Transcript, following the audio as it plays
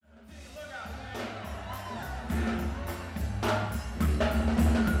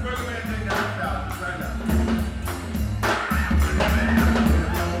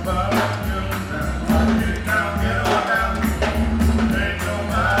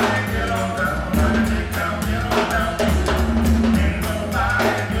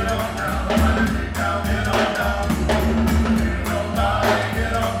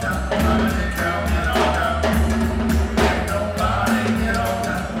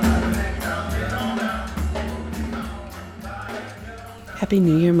Happy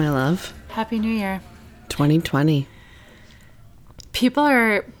New Year, my love. Happy New Year. 2020. People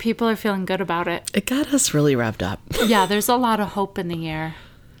are feeling good about it. It got us really revved up. Yeah, there's a lot of hope in the air.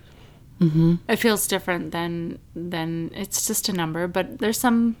 Mm-hmm. It feels different than it's just a number, but there's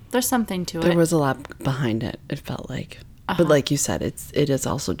something to it. There was a lot behind it, it felt like. But like you said, it is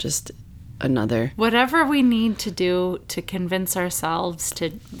also just another... Whatever we need to do to convince ourselves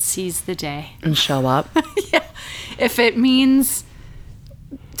to seize the day. And show up. Yeah. If it means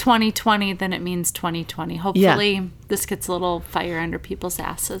 2020, then it means 2020. Hopefully this gets a little fire under people's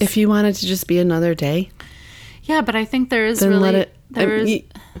asses. If you want it to just be another day. Yeah, but I think there is then really... let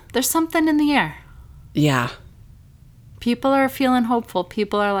it... There's something in the air. Yeah. People are feeling hopeful.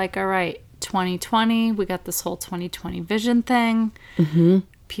 People are like, all right, 2020, we got this whole 2020 vision thing. Mm-hmm.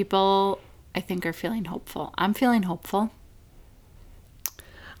 People, I think, are feeling hopeful. I'm feeling hopeful.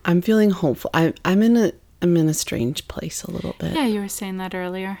 I'm feeling hopeful. I'm in a strange place a little bit. Yeah, you were saying that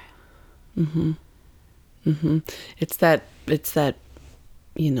earlier. Mm-hmm. Mm-hmm. It's that,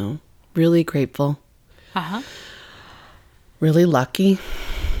 really grateful. Uh-huh. Really lucky.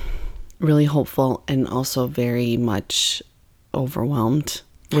 Really hopeful, and also very much overwhelmed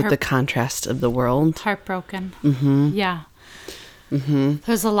with the contrast of the world. Heartbroken. Mm-hmm. Yeah. Mm-hmm.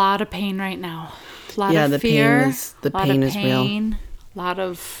 There's a lot of pain right now. A lot of the fear. pain is real. A lot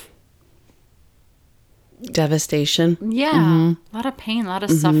of devastation. Yeah. Mm-hmm. A lot of pain, a lot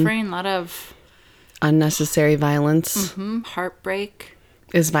of suffering, a lot of unnecessary violence. Mm-hmm. Heartbreak.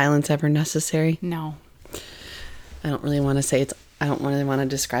 Is violence ever necessary? No. I don't really want to say I don't really want to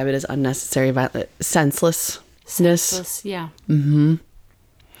describe it as unnecessary violence. Senselessness. Senseless, yeah. Mm-hmm.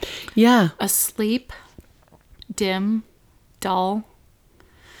 Yeah. Asleep. Dim. Dull.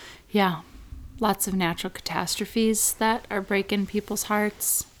 Yeah. Lots of natural catastrophes that are breaking people's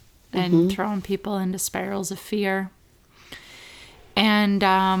hearts and throwing people into spirals of fear. And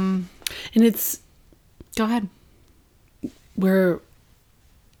it's... Go ahead. We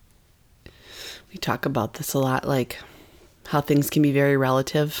talk about this a lot, like how things can be very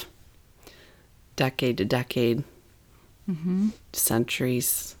relative, decade to decade,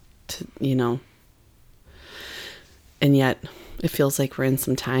 centuries to, and yet it feels like we're in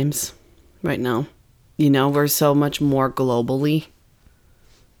some times right now. We're so much more globally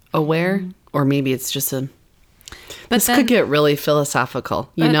aware, or maybe it's just this could get really philosophical,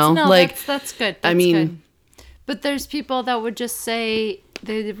 That's good. I mean, good. But there's people that would just say,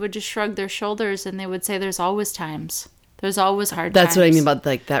 they would just shrug their shoulders and they would say there's always times. There's always hard times. That's what I mean about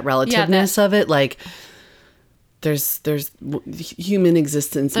like that relativeness of it. Like there's human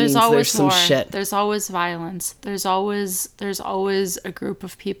existence means there's some war. Shit. There's always violence. There's always a group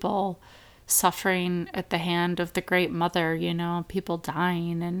of people suffering at the hand of the Great Mother, people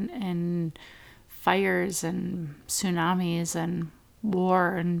dying and fires and tsunamis and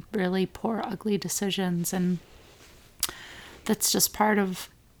war and really poor, ugly decisions, and that's just part of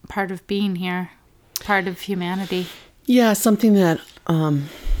being here, part of humanity. Yeah, something that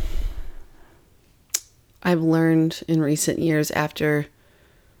I've learned in recent years after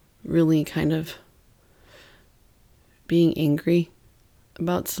really kind of being angry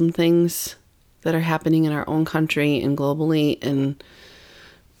about some things that are happening in our own country and globally, and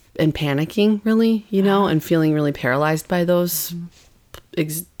panicking really, and feeling really paralyzed by those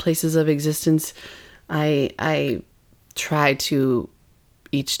places of existence. I try to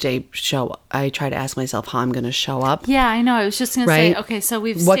each day I try to ask myself how I'm going to show up. Yeah, I know. I was just going to say, okay, so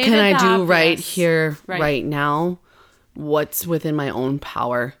what can I do right here, right now? What's within my own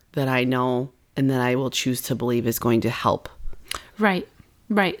power that I know and that I will choose to believe is going to help? Right.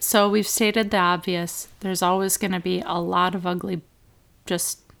 So we've stated the obvious. There's always going to be a lot of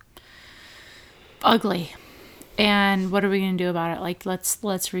just ugly. And what are we going to do about it? Like, let's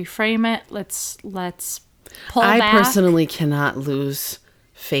reframe it. Let's pull back. I personally cannot lose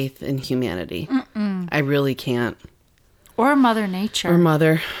faith in humanity. Mm-mm. I really can't. Or Mother Nature. Or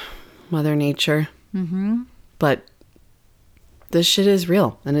Mother Nature. Mm-hmm. But this shit is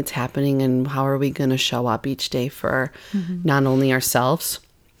real and it's happening. And how are we going to show up each day for not only ourselves,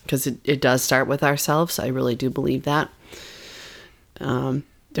 because it does start with ourselves. I really do believe that.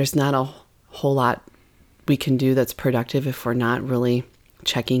 There's not a whole lot we can do that's productive if we're not really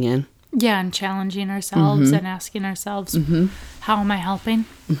checking in. Yeah, and challenging ourselves and asking ourselves, how am I helping?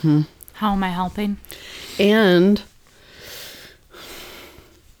 Mm-hmm. How am I helping? And,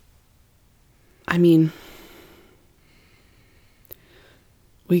 I mean,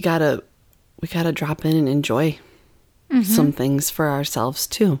 we gotta drop in and enjoy some things for ourselves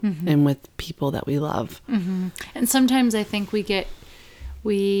too, and with people that we love. Mm-hmm. And sometimes I think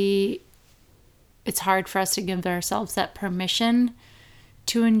it's hard for us to give ourselves that permission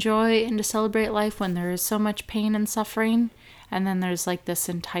to enjoy and to celebrate life when there is so much pain and suffering. And then there's like this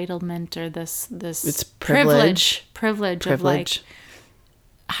entitlement or this It's privilege privilege. of like,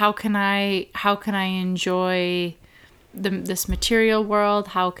 how can I enjoy this material world?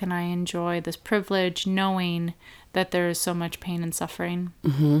 How can I enjoy this privilege knowing that there is so much pain and suffering?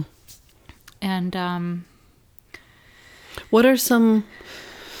 Mm-hmm. And what are some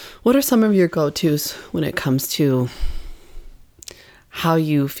of your go-tos when it comes to how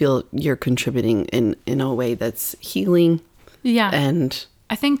you feel you're contributing in a way that's healing? yeah, And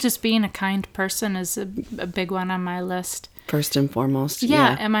I think just being a kind person is a big one on my list. first and foremost,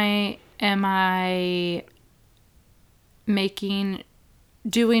 Yeah. Am I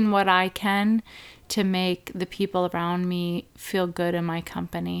doing what I can to make the people around me feel good in my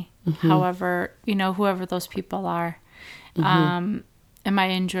company? Mm-hmm. However, whoever those people are. Mm-hmm. Am I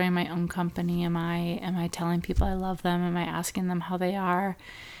enjoying my own company? Am I telling people I love them? Am I asking them how they are?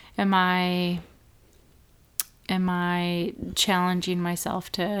 Am I challenging myself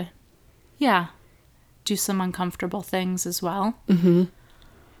to, do some uncomfortable things as well? Mm-hmm.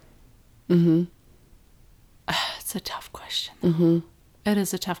 Mm-hmm. It's a tough question. Mm-hmm. It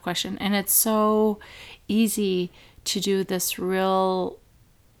is a tough question. And it's so easy to do this real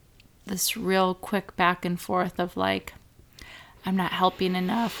quick back and forth of like, I'm not helping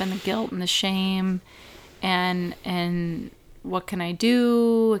enough, and the guilt and the shame, and what can I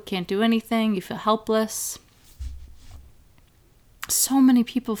do? I can't do anything. You feel helpless. So many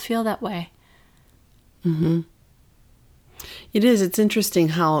people feel that way. Mm-hmm. It is. It's interesting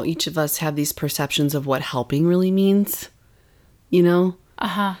how each of us have these perceptions of what helping really means.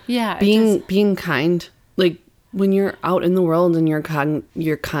 Yeah. Being kind. Like when you're out in the world and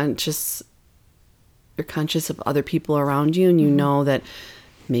you're conscious of other people around you, and you know that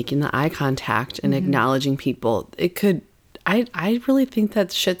making the eye contact and acknowledging people, I really think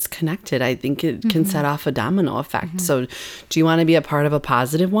that shit's connected. I think it can set off a domino effect. So do you want to be a part of a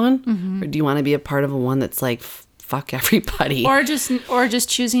positive one? Or do you want to be a part of a one that's like, fuck everybody? Or just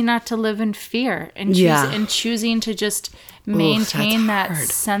choosing not to live in fear and choosing to just maintain that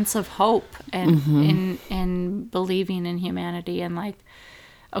sense of hope and believing in humanity. And like,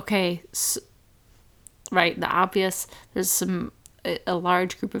 okay, right, the obvious, there's a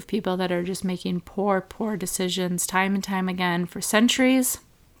large group of people that are just making poor decisions time and time again for centuries.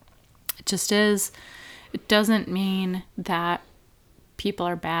 It just is. It doesn't mean that people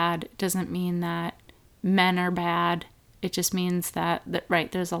are bad. It doesn't mean that men are bad. It just means that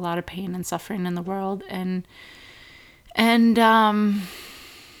right, there's a lot of pain and suffering in the world, and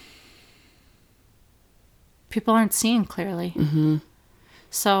people aren't seeing clearly. Mm-hmm.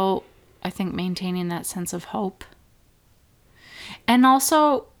 So I think maintaining that sense of hope. And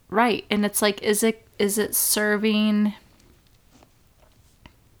also, right, and it's like, is it serving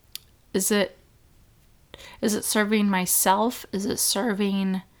myself? Is it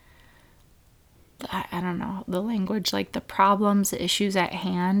serving, I don't know, the language, like the problems, the issues at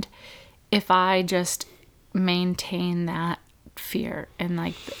hand, if I just maintain that fear and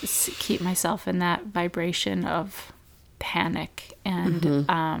like keep myself in that vibration of panic and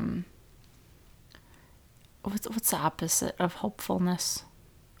what's the opposite of hopefulness?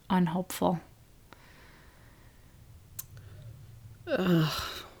 Unhopeful.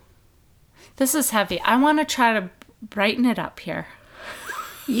 This is heavy. I want to try to brighten it up here.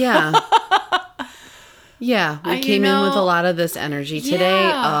 Yeah. Yeah, we came in with a lot of this energy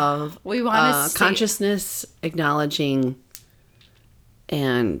today of we want consciousness, acknowledging,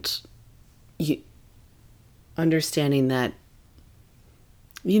 and understanding that,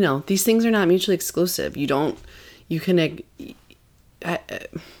 these things are not mutually exclusive.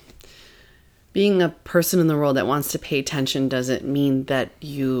 Being a person in the world that wants to pay attention doesn't mean that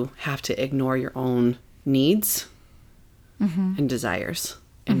you have to ignore your own needs and desires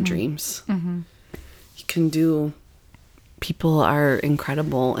and dreams. Mm-hmm. You can do. People are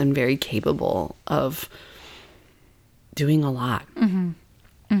incredible and very capable of doing a lot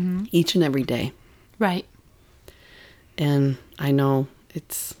each and every day. Right. And I know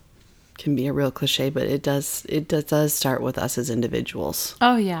can be a real cliche, but it does start with us as individuals.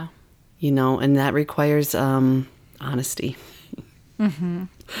 Oh yeah. And that requires honesty. Mm-hmm.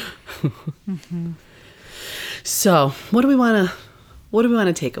 Mm-hmm. So, what do we want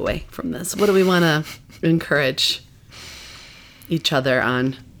to take away from this? What do we want to encourage each other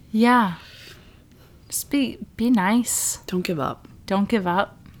on? Yeah. Just be nice. Don't give up. Don't give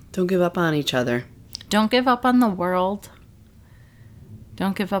up. Don't give up on each other. Don't give up on the world.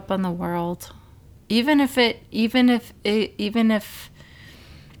 Don't give up on the world. Even if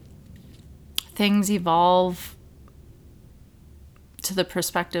things evolve to the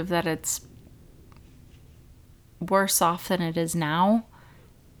perspective that it's worse off than it is now,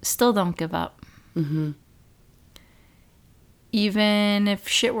 still don't give up. Mm-hmm. Even if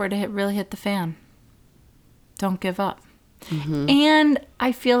shit were to really hit the fan, don't give up. Mm-hmm. And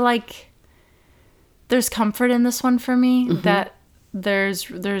I feel like there's comfort in this one for me, mm-hmm. that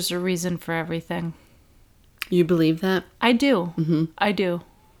there's a reason for everything. You believe that? I do. Mm-hmm. I do.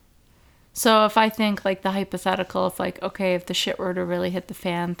 So if I think like the hypothetical, if like, okay, if the shit were to really hit the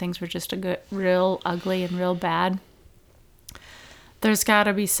fan, things were just real ugly and real bad, there's got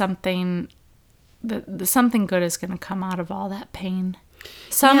to be something, something good is going to come out of all that pain.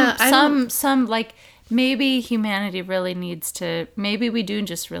 Some like maybe humanity really needs to, maybe we do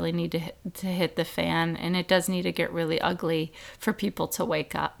just really need to hit the fan, and it does need to get really ugly for people to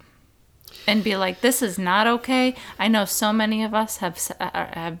wake up and be like, this is not okay. I know so many of us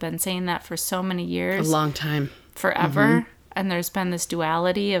have been saying that for so many years. A long time. Forever. Mm-hmm. And there's been this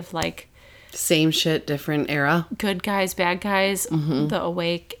duality of like, same shit, different era. Good guys, bad guys, mm-hmm. the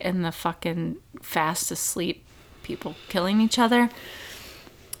awake and the fucking fast asleep people killing each other.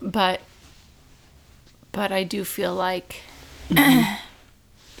 But I do feel like mm-hmm.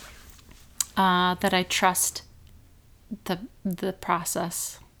 That I trust the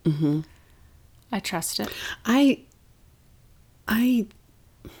process. Mm-hmm. I trust it. I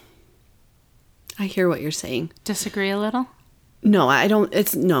hear what you're saying. Disagree a little? No, I don't.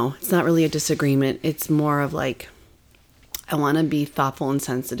 It's not really a disagreement. It's more of like, I want to be thoughtful and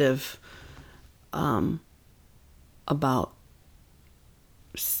sensitive about,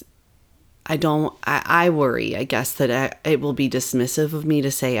 I worry, I guess, that it will be dismissive of me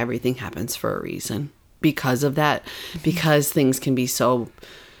to say everything happens for a reason because of that, mm-hmm. because things can be so,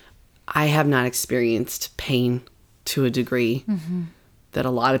 I have not experienced pain to a degree mm-hmm. that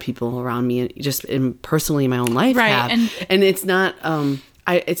a lot of people around me, just personally in my own life, have. And it's not,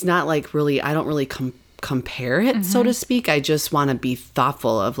 it's not like really, I don't really compare it, mm-hmm. so to speak. I just want to be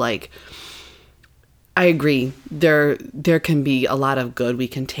thoughtful of like, I agree. There can be a lot of good we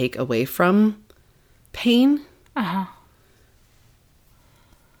can take away from pain. Uh-huh.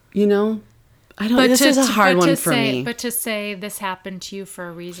 You know? I don't. This is a hard one for me. But to say this happened to you for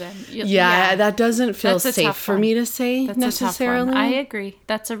a reason, yeah, that doesn't feel safe for me to say necessarily. I agree.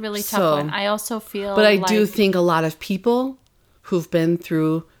 That's a really tough one. I also feel, but I do think a lot of people who've been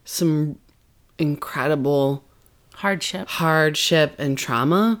through some incredible hardship and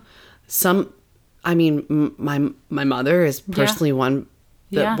trauma. I mean, my mother is personally one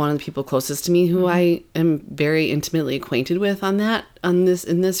of the people closest to me who mm-hmm. I am very intimately acquainted with in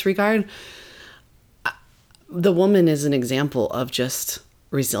this regard. The woman is an example of just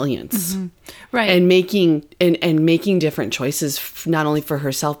resilience, mm-hmm. right? And making different choices, not only for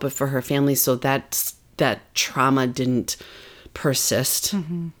herself but for her family, so that trauma didn't persist.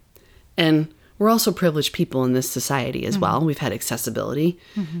 Mm-hmm. And we're also privileged people in this society as mm-hmm. well. We've had accessibility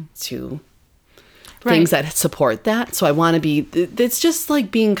mm-hmm. to things that support that. So I want to be. It's just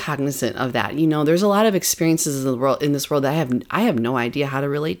like being cognizant of that. You know, there's a lot of experiences in this world that I have no idea how to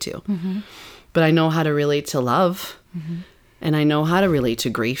relate to. Mm-hmm. But I know how to relate to love, mm-hmm. and I know how to relate to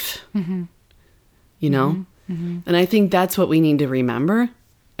grief, mm-hmm. you know? Mm-hmm. Mm-hmm. And I think that's what we need to remember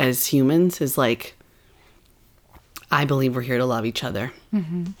as humans is like, I believe we're here to love each other.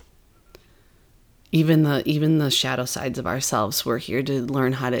 Mm-hmm. Even the shadow sides of ourselves, we're here to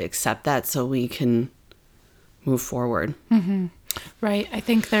learn how to accept that so we can move forward. Mm-hmm. Right. I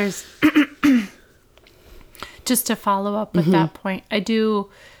think there's, just to follow up with mm-hmm. that point, I do...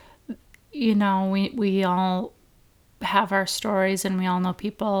 You know, we all have our stories, and we all know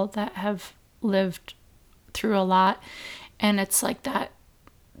people that have lived through a lot, and it's like that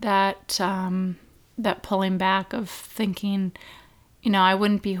pulling back of thinking, you know, I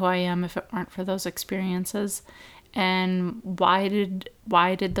wouldn't be who I am if it weren't for those experiences. And why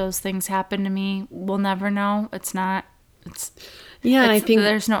did those things happen to me? We'll never know. And I think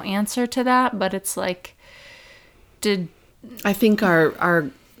there's no answer to that, but it's like, I think our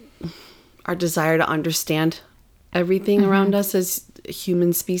desire to understand everything mm-hmm. around us as a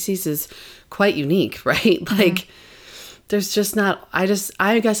human species is quite unique, right? Mm-hmm. Like, there's just not, I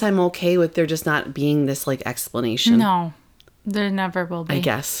guess I'm okay with there just not being this like explanation. No, there never will be. I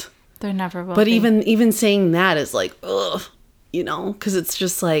guess. There never will be. But even saying that is like, ugh, you know, because it's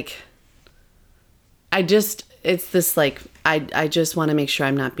just like, it's this like, I just want to make sure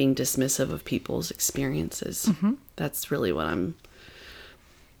I'm not being dismissive of people's experiences. Mm-hmm. That's really what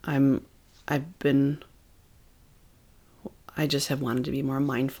I just have wanted to be more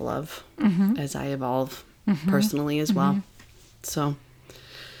mindful of mm-hmm. as I evolve mm-hmm. personally as well. Mm-hmm. So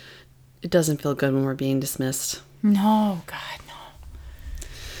it doesn't feel good when we're being dismissed. No, God, no.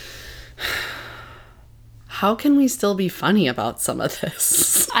 how can we still be funny about some of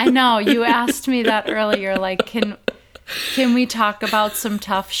this? I know you asked me that earlier. Like, can we talk about some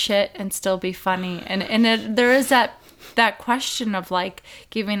tough shit and still be funny? And there is that question of like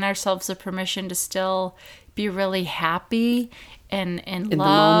giving ourselves the permission to still be really happy and in love, the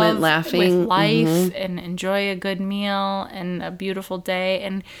moment, laughing with life, and enjoy a good meal and a beautiful day.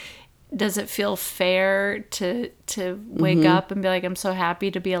 And does it feel fair to wake up and be like, I'm so happy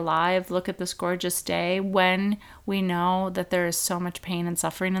to be alive, look at this gorgeous day, when we know that there is so much pain and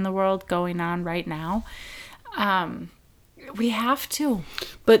suffering in the world going on right now? We have to.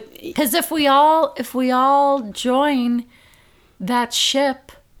 But because if we all join that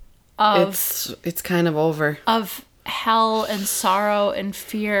ship of it's kind of over, of hell and sorrow and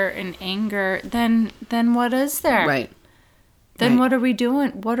fear and anger, then what is there? Right. Then what are we doing?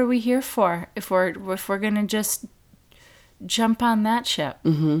 What are we here for? If we're gonna just jump on that ship?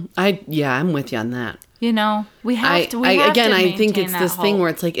 Mm-hmm. I'm with you on that. You know, we have to. I think it's this thing where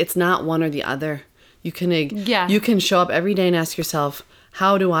it's like it's not one or the other. You can show up every day and ask yourself,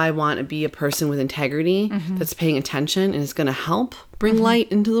 how do I want to be a person with integrity that's paying attention and is going to help bring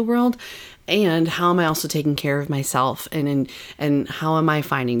light into the world? And how am I also taking care of myself? And how am I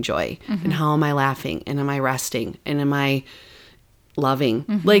finding joy? And how am I laughing? And am I resting? And am I loving?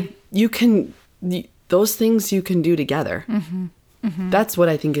 Like, those things you can do together. That's what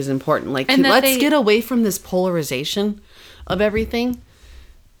I think is important. Like, let's get away from this polarization of everything,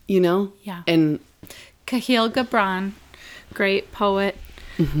 you know? Yeah. And Kahlil Gibran, great poet.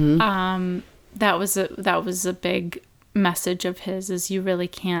 That was a big message of his, is you really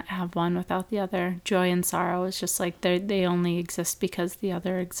can't have one without the other. Joy and sorrow is just like they only exist because the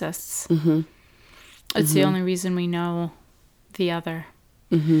other exists. It's the only reason we know the other.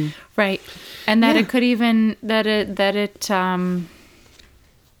 Right. And that it could even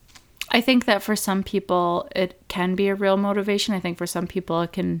I think that for some people it can be a real motivation. I think for some people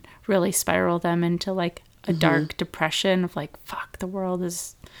it can really spiral them into like a dark depression of like, fuck, the world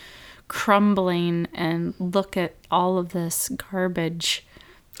is crumbling and look at all of this garbage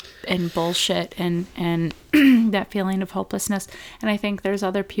and bullshit and that feeling of hopelessness. And I think there's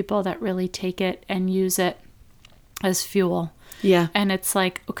other people that really take it and use it as fuel. Yeah. And it's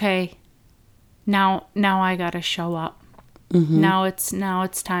like, okay, now I gotta show up. Now it's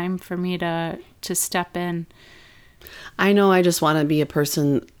time for me to step in. I know I just want to be a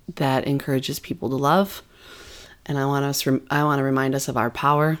person that encourages people to love, and I want to remind us of our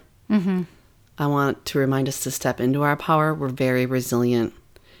power. I want to remind us to step into our power. We're very resilient,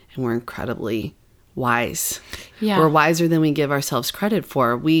 and we're incredibly wise. Yeah. We're wiser than we give ourselves credit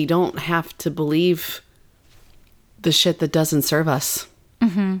for. We don't have to believe the shit that doesn't serve us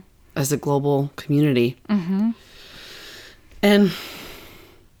as a global community. And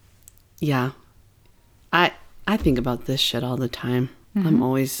yeah, I think about this shit all the time. I'm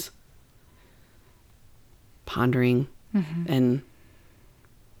always pondering and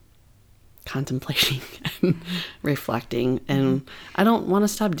contemplating and reflecting, and I don't want to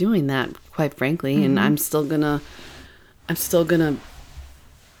stop doing that, quite frankly. And I still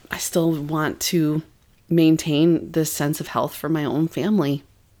want to maintain this sense of health for my own family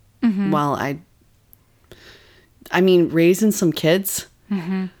while raising some kids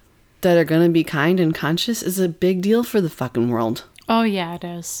that are going to be kind and conscious is a big deal for the fucking world. Oh, yeah, it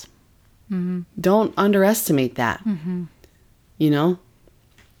is. Don't underestimate that. You know?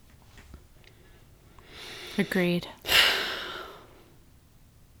 Agreed.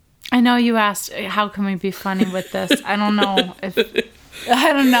 I know you asked, how can we be funny with this? I don't know.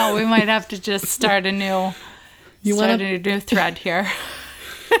 We might have to just start a new thread here.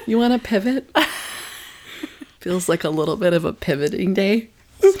 You want to pivot? Feels like a little bit of a pivoting day.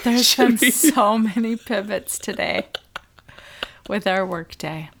 There's been so many pivots today with our work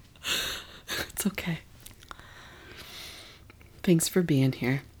day. It's okay. Thanks for being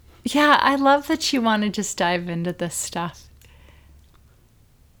here. Yeah, I love that you want to just dive into this stuff.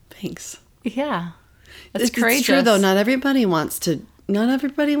 Thanks. Yeah. It's courageous. It's true, though. Not everybody wants to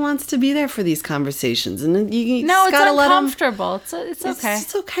be there for these conversations. And you no, it's uncomfortable. It's okay.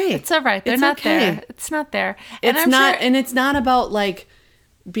 It's okay. It's all right. They're not there. It's not there. And it's not about like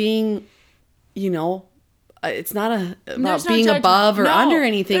being, it's not about being above or under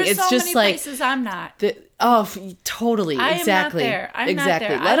anything. There's it's so just many like places I'm not. Totally. I exactly. am not there. I'm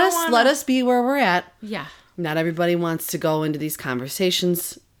exactly. not there. Let us be where we're at. Yeah. Not everybody wants to go into these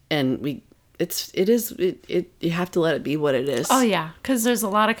conversations, and you have to let it be what it is. Oh yeah, because there's a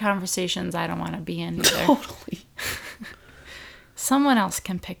lot of conversations I don't want to be in either. Totally. Someone else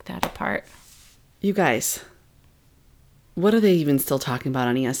can pick that apart. You guys, what are they even still talking about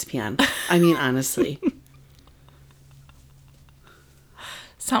on ESPN? I mean, honestly.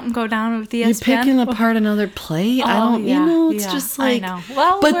 something go down with ESPN. You picking apart another play? I don't, it's just like, I know.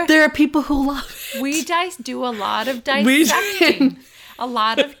 Well, but there are people who love it. We do a lot of dissecting. A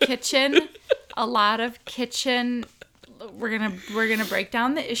lot of kitchen. We're gonna break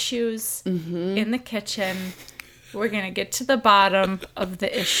down the issues in the kitchen. We're gonna get to the bottom of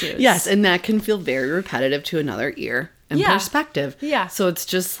the issues. Yes, and that can feel very repetitive to another ear and perspective. Yeah. So it's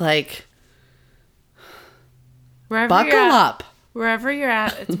just like, Buckle up. Wherever you're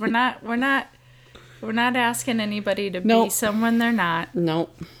at, we're not asking anybody to be someone they're not.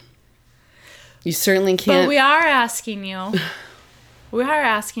 Nope. You certainly can't. But we are asking you. We are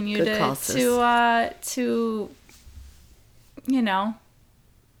asking you to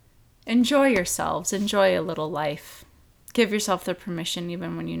enjoy yourselves, enjoy a little life. Give yourself the permission,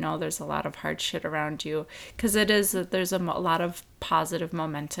 even when you know there's a lot of hard shit around you, because there's a lot of positive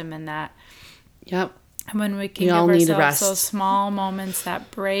momentum in that. Yep. And when we can give ourselves those small moments, that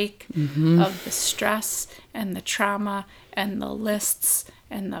break of the stress and the trauma and the lists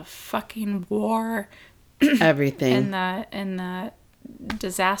and the fucking war, everything, and the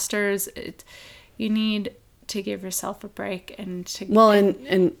disasters, you need to give yourself a break and to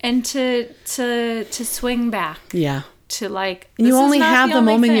to swing back. Yeah. To like, you only have the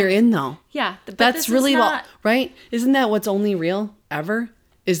moment you're in, though. Yeah, that's really right. Isn't that what's only real ever?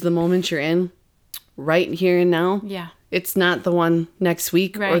 Is the moment you're in. Right here and now. Yeah. It's not the one next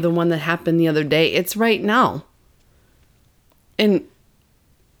week or the one that happened the other day. It's right now. And,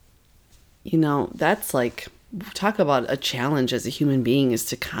 that's like, talk about a challenge as a human being is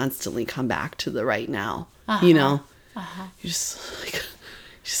to constantly come back to the right now. You're just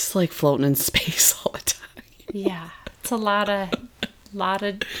like floating in space all the time. Yeah. It's a lot of it's a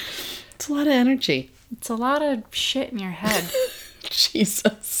lot of energy. It's a lot of shit in your head.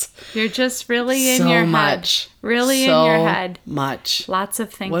 Jesus. You're just really in your head. Really in your head. Much. Lots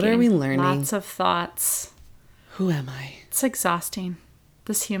of thinking. What are we learning? Lots of thoughts. Who am I? It's exhausting.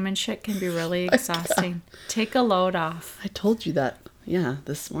 This human shit can be really exhausting. Take a load off. I told you that. Yeah,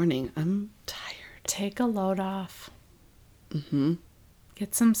 this morning. I'm tired. Take a load off.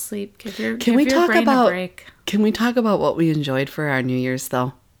 Get some sleep. Give your brain a break. Can we talk about what we enjoyed for our New Year's,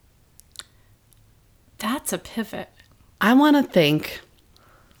 though? That's a pivot. I want to thank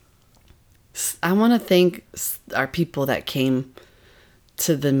our people that came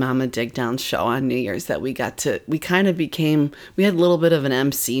to the Mama Dig Down show on New Year's, that we had a little bit of an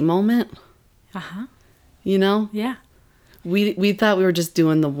MC moment. Yeah. We thought we were just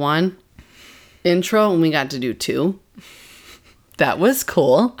doing the one intro and we got to do two. That was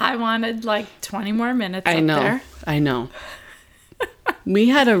cool. I wanted like 20 more minutes up there. I know. We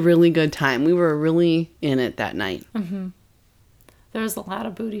had a really good time. We were really in it that night. There was a lot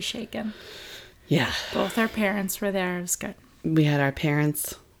of booty shaking. Yeah. Both our parents were there. It was good. We had our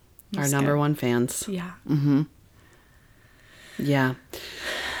parents, our number one fans. Yeah. Yeah.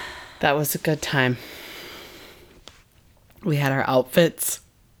 That was a good time. We had our outfits.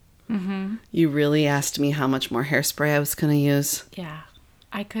 You really asked me how much more hairspray I was going to use. Yeah.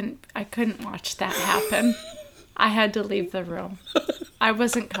 I couldn't watch that happen. I had to leave the room. I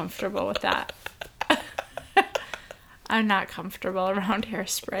wasn't comfortable with that. I'm not comfortable around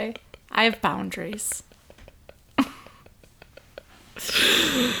hairspray. I have boundaries.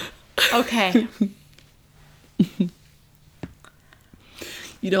 Okay.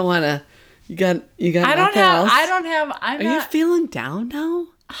 You don't want to. You got. Are you feeling down now?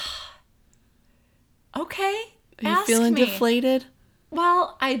 Okay. Are you feeling deflated?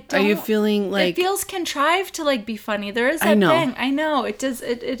 Well, I don't. Are you feeling like... It feels contrived to, like, be funny. There is that thing. I know. It does.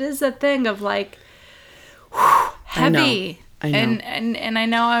 It is a thing of, like, heavy. I know. And I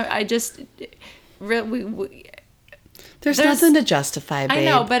know I just... There's nothing to justify, babe. I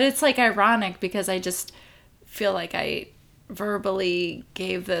know, but it's, like, ironic because I just feel like I verbally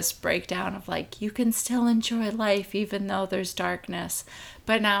gave this breakdown of, like, you can still enjoy life even though there's darkness.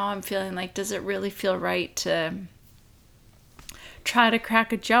 But now I'm feeling like, does it really feel right to... try to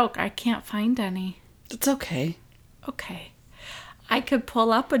crack a joke? I can't find any. It's okay. Okay. I could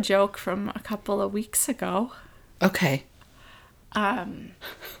pull up a joke from a couple of weeks ago. Okay.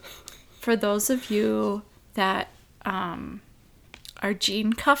 For those of you that are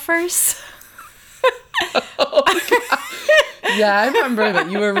gene cuffers. Yeah, I remember that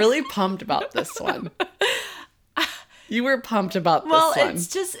you were really pumped about this one. You were pumped about this one. Well,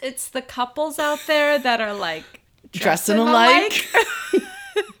 it's the couples out there that are like dressing alike.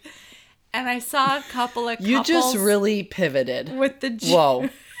 And I saw a couple of couples. You just really pivoted. With the Whoa.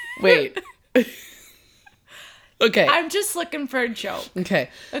 Wait. Okay. I'm just looking for a joke. Okay.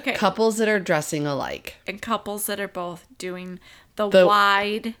 Okay. Couples that are dressing alike. And couples that are both doing The The-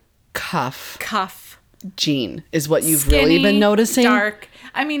 wide Cuff cuff. jean is what you've Skinny, really been noticing. Dark.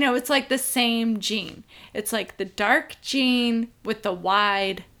 I mean, no, it's like the same jean. It's like the dark jean with the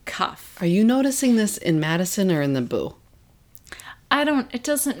wide cuff. Are you noticing this in Madison or in the Boo? It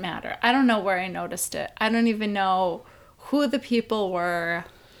doesn't matter. I don't know where I noticed it. I don't even know who the people were,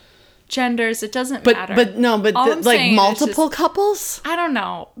 genders. It doesn't matter. But All I'm like saying is multiple just- couples? I don't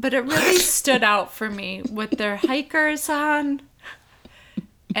know, but it really stood out for me with their hikers on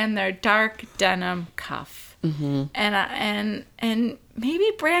and their dark denim cuff. Mm-hmm. And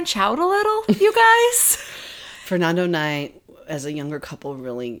maybe branch out a little, you guys. Fernando and I, as a younger couple,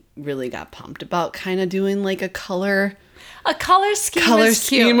 really, really got pumped about kind of doing like a color scheme is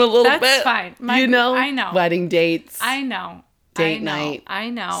cute. scheme a little That's bit. fine. You know? I know. Wedding dates. I know. Date night. I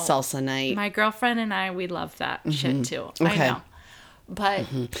know. Salsa night. My girlfriend and I, we love that shit too. Okay. I know. But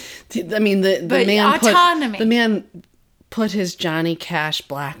I mean, the But man autonomy. the man put his Johnny Cash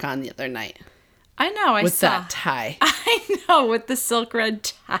black on the other night I know. I with saw. that tie. I know, with the silk red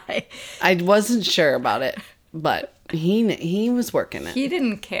tie. I wasn't sure about it, but he was working it. He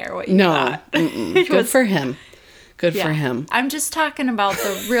didn't care what you No, thought. good for him. Good for him. I'm just talking about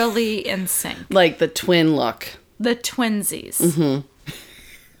the really in sync. Like the twin look. The twinsies. Mm-hmm.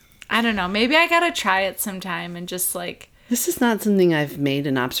 I don't know. Maybe I gotta try it sometime and just like, This is not something I've made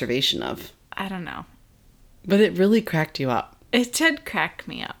an observation of, I don't know. but it really cracked you up. It did crack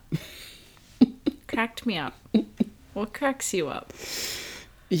me up. Cracked me up. What cracks you up?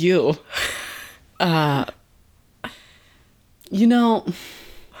 You. You know,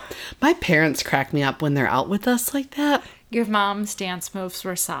 my parents crack me up when they're out with us like that. Your mom's dance moves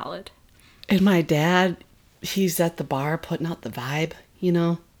were solid. And my dad, he's at the bar putting out the vibe, you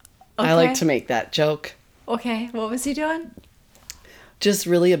know? I Okay. like to make that joke. Okay, what was he doing? Just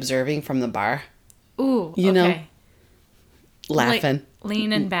really observing from the bar, Ooh, You know, okay. laughing. Like,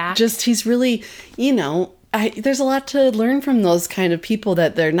 leaning back. Just, he's really, you know, there's a lot to learn from those kind of people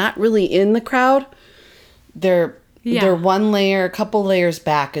that they're not really in the crowd. They're one layer, a couple layers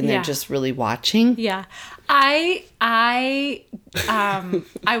back, and they're Yeah. just really watching. Yeah. I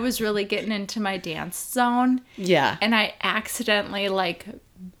was really getting into my dance zone, Yeah. and I accidentally like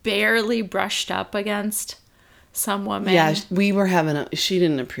barely brushed up against some woman. Yeah, we were having she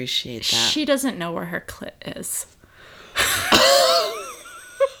didn't appreciate that. She doesn't know where her clit is.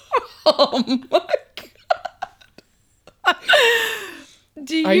 Oh my God.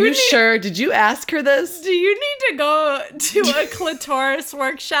 Are you sure? Did you ask her this? Do you need to go to a clitoris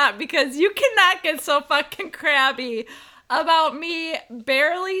workshop? Because you cannot get so fucking crabby about me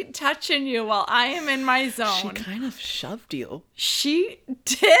barely touching you while I am in my She zone. kind of shoved you. She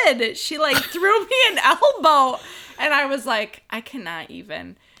did. She like threw me an elbow, and I was like, I cannot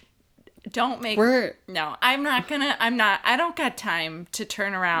even. Don't make. No, I'm not gonna. I don't got time to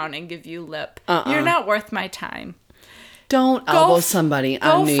turn around and give you lip. You're not worth my time. Don't elbow somebody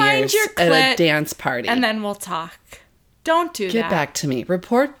on New find Year's your at clit, a dance party. And then we'll talk. Don't do that. Get back to me.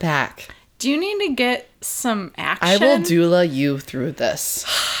 Report back. Do you need to get some action? I will doula you through this.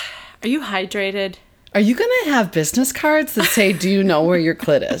 Are you hydrated? Are you going to have business cards that say, do you know where your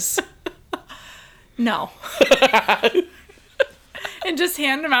clit is? No. And just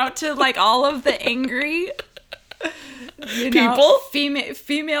hand them out to like all of the angry People?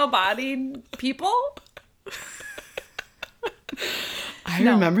 female bodied people. I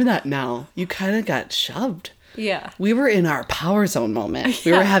remember that now. You kind of got shoved. Yeah. We were in our power zone moment.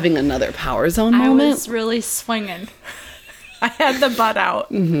 We were having another power zone moment. I was really swinging. I had the butt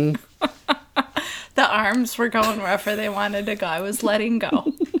out. Mm-hmm. The arms were going wherever they wanted to go. I was letting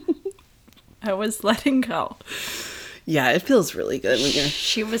go. Yeah, it feels really good when you're...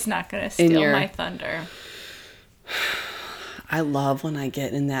 She was not going to steal my thunder. I love when I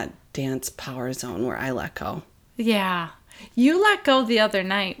get in that dance power zone where I let go. Yeah. You let go the other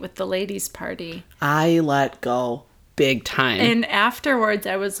night with the ladies' party. I let go big time. And afterwards,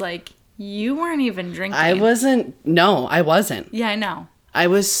 I was like, you weren't even drinking. I wasn't. Yeah, I know. I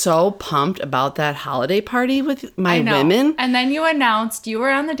was so pumped about that holiday party with my women. And then you announced, you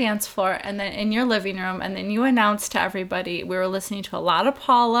were on the dance floor and then in your living room, and then you announced to everybody, we were listening to a lot of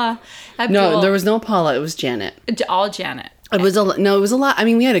Paula Abdul. No, there was no Paula. It was Janet. All Janet. It was a lot. I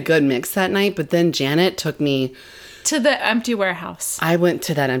mean, we had a good mix that night, but then Janet took me to the empty warehouse. I went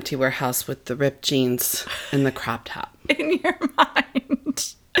to that empty warehouse with the ripped jeans and the crop top. In your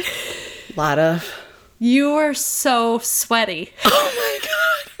mind. A lot of... You were so sweaty. Oh my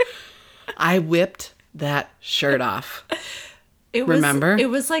God. I whipped that shirt off. Remember?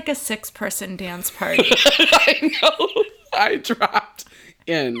 It was like a 6-person dance party. I know. I dropped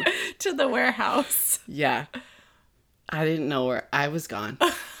in. To the warehouse. Yeah. I didn't know where I was gone.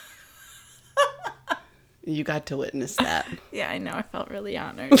 You got to witness that. Yeah, I know. I felt really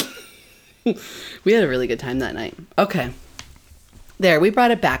honored. We had a really good time that night. Okay. There, we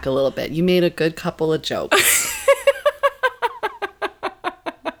brought it back a little bit. You made a good couple of jokes.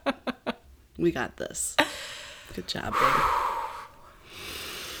 We got this. Good job, babe.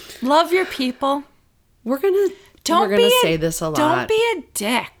 Love your people. We're gonna say this a lot. Don't be a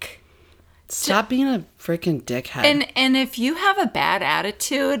dick. Stop being a freaking dickhead. And if you have a bad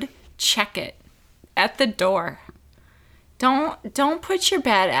attitude, check it at the door. Don't put your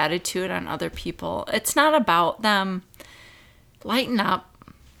bad attitude on other people. It's not about them. Lighten up.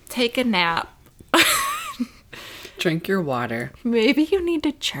 Take a nap. Drink your water. Maybe you need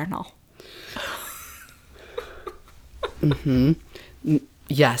to journal.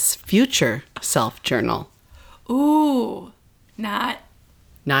 Yes, future self journal. Ooh, not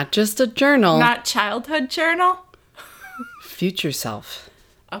just a journal. Not childhood journal? Future self.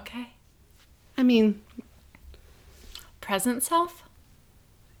 Okay. I mean, present self?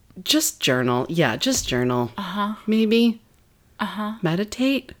 Just journal. Yeah, just journal. Uh-huh. Maybe. Uh-huh.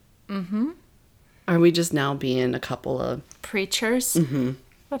 Meditate. Mm-hmm. Are we just now being a couple of preachers? Mm-hmm.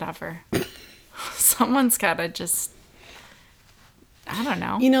 Whatever. Someone's gotta just, I don't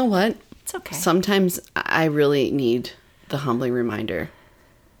know. You know what? It's okay. Sometimes I really need the humbling reminder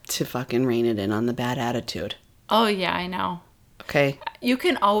to fucking rein it in on the bad attitude. Oh yeah, I know. Okay. You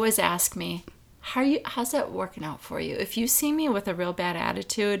can always ask me, how's that working out for you? If you see me with a real bad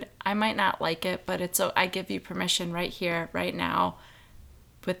attitude, I might not like it, but I give you permission right here, right now,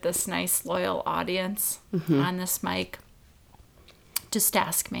 with this nice loyal audience on this mic. Just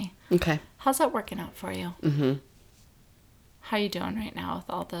ask me. Okay. How's that working out for you? Mm-hmm. How you doing right now with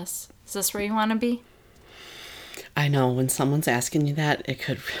all this? Is this where you want to be? I know. When someone's asking you that, it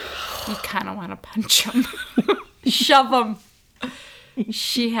could... You kind of want to punch them. Shove them.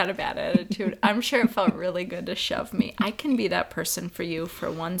 She had a bad attitude. I'm sure it felt really good to shove me. I can be that person for you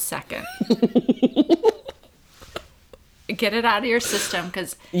for 1 second. Get it out of your system,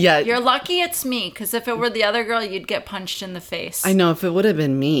 because you're lucky it's me, because if it were the other girl, you'd get punched in the face. I know. If it would have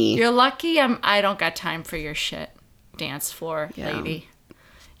been me. You're lucky I don't got time for your shit, dance floor lady.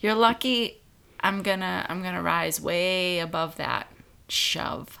 You're lucky I'm gonna rise way above that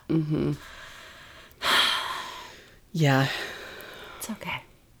shove. Mm-hmm. Yeah. It's okay.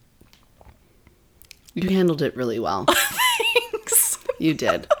 You handled it really well. Thanks. You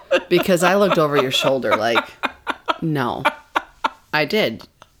did. Because I looked over your shoulder like, no. I did.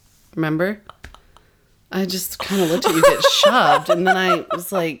 Remember? I just kind of looked at you get shoved, and then I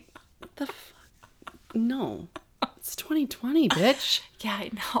was like, what the fuck? No. It's 2020, bitch. Yeah,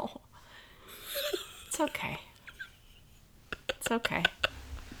 I know. It's okay. It's okay.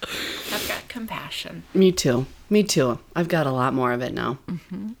 I've got compassion. Me too. I've got a lot more of it now.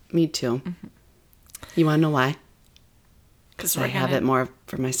 Mm-hmm. Me too. Mm-hmm. You want to know why? Because I have it more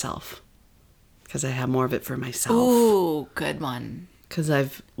for myself. Because I have more of it for myself. Ooh, good one. Because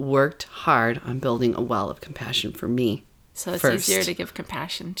I've worked hard on building a well of compassion for me. So it's easier to give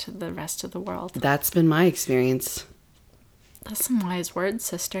compassion to the rest of the world. That's been my experience. That's some wise words,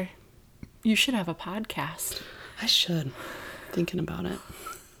 sister. You should have a podcast. I should. Thinking about it.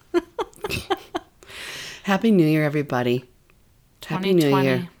 Happy New Year, everybody. Happy New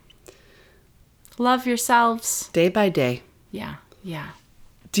Year. Love yourselves. Day by day. Yeah.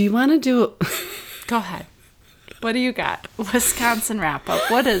 Do you want to do... Go ahead. What do you got? Wisconsin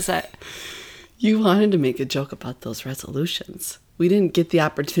wrap-up. What is it? You wanted to make a joke about those resolutions. We didn't get the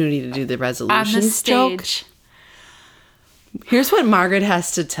opportunity to do the resolutions on the stage. Joke. Here's what Margaret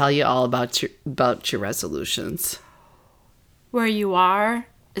has to tell you all about your resolutions. Where you are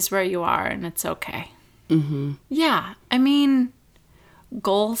is where you are, and it's okay. Mm-hmm. Yeah, I mean,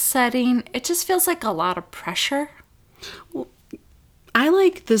 goal setting, it just feels like a lot of pressure. Well, I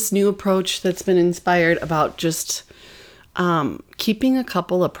like this new approach that's been inspired about just keeping a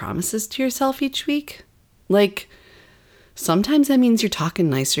couple of promises to yourself each week. Like, sometimes that means you're talking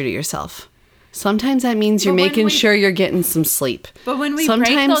nicer to yourself. Sometimes that means you're making sure you're getting some sleep. But when we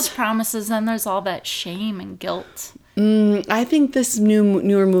break those promises, then there's all that shame and guilt. I think this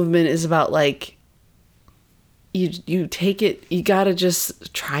newer movement is about, like, you take it, you gotta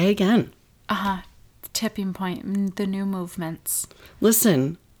just try again. Tipping point, the new movements.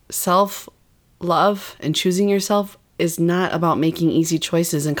 Listen, self-love and choosing yourself is not about making easy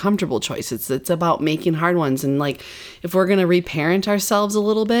choices and comfortable choices. It's about making hard ones. And, like, if we're going to reparent ourselves a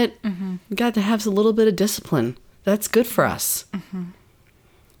little bit, we got to have a little bit of discipline. That's good for us. Mm-hmm.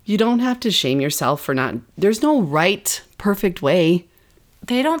 You don't have to shame yourself for not... There's no right, perfect way.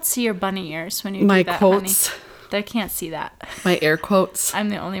 They don't see your bunny ears when you My do that, quotes honey. They can't see that. My air quotes. I'm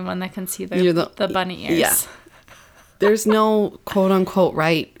the only one that can see You're the bunny ears. Yeah. There's no quote unquote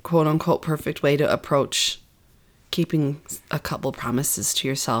right, quote unquote perfect way to approach keeping a couple promises to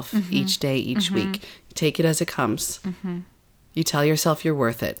yourself each day, each week. Take it as it comes. You tell yourself you're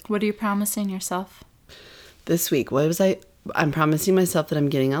worth it. What are you promising yourself? This week, I'm promising myself that I'm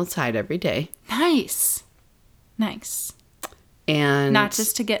getting outside every day. Nice. And Not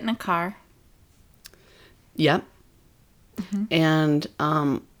just to get in a car. Yep. And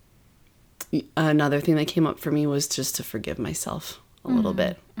another thing that came up for me was just to forgive myself a little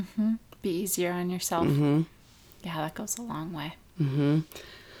bit. Be easier on yourself. Yeah, that goes a long way.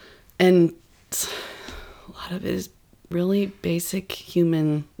 And a lot of it is really basic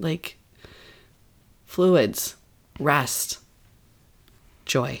human, like, fluids, rest,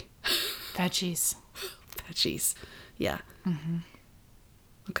 joy. Veggies. Yeah.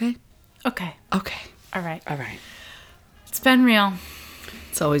 Okay? Okay. Okay. All right. All right. It's been real.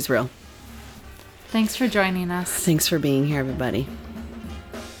 It's always real. Thanks for joining us. Thanks for being here, everybody.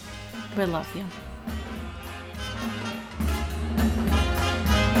 We love you.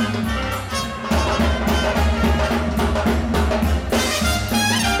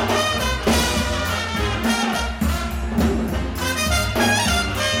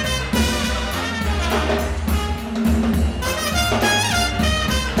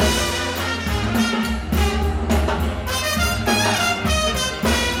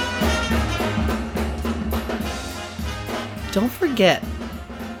 Don't forget,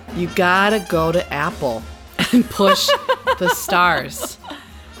 you gotta go to Apple and push the stars.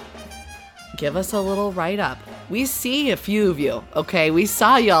 Give us a little write-up. We see a few of you, okay? We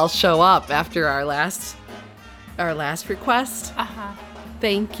saw y'all show up after our last request.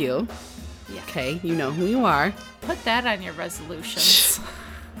 Thank you. Yeah. Okay, you know who you are. Put that on your resolutions.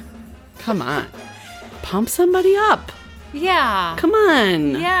 Come on. Pump somebody up. Yeah. Come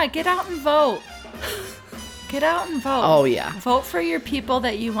on. Yeah, get out and vote. Get out and vote. Oh, yeah. Vote for your people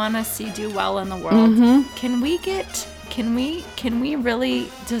that you want to see do well in the world. Can we really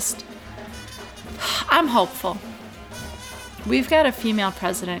just... I'm hopeful. We've got a female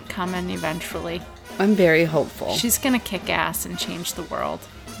president coming eventually. I'm very hopeful. She's going to kick ass and change the world.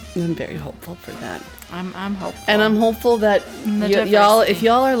 I'm very hopeful for that. I'm hopeful. And I'm hopeful that y'all, diversity. if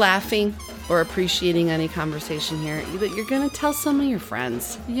y'all are laughing or appreciating any conversation here, that you're going to tell some of your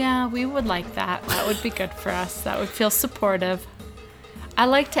friends. Yeah, we would like that. That would be good for us. That would feel supportive. I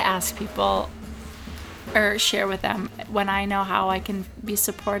like to ask people or share with them when I know how I can be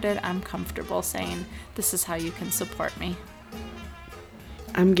supported. I'm comfortable saying, this is how you can support me.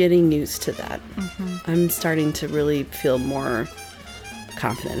 I'm getting used to that. I'm starting to really feel more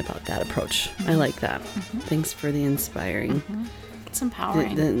confident about that approach. I like that. Thanks for the inspiring. It's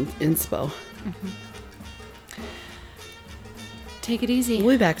empowering. The inspo. Take it easy.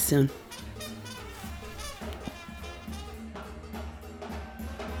 We'll be back soon.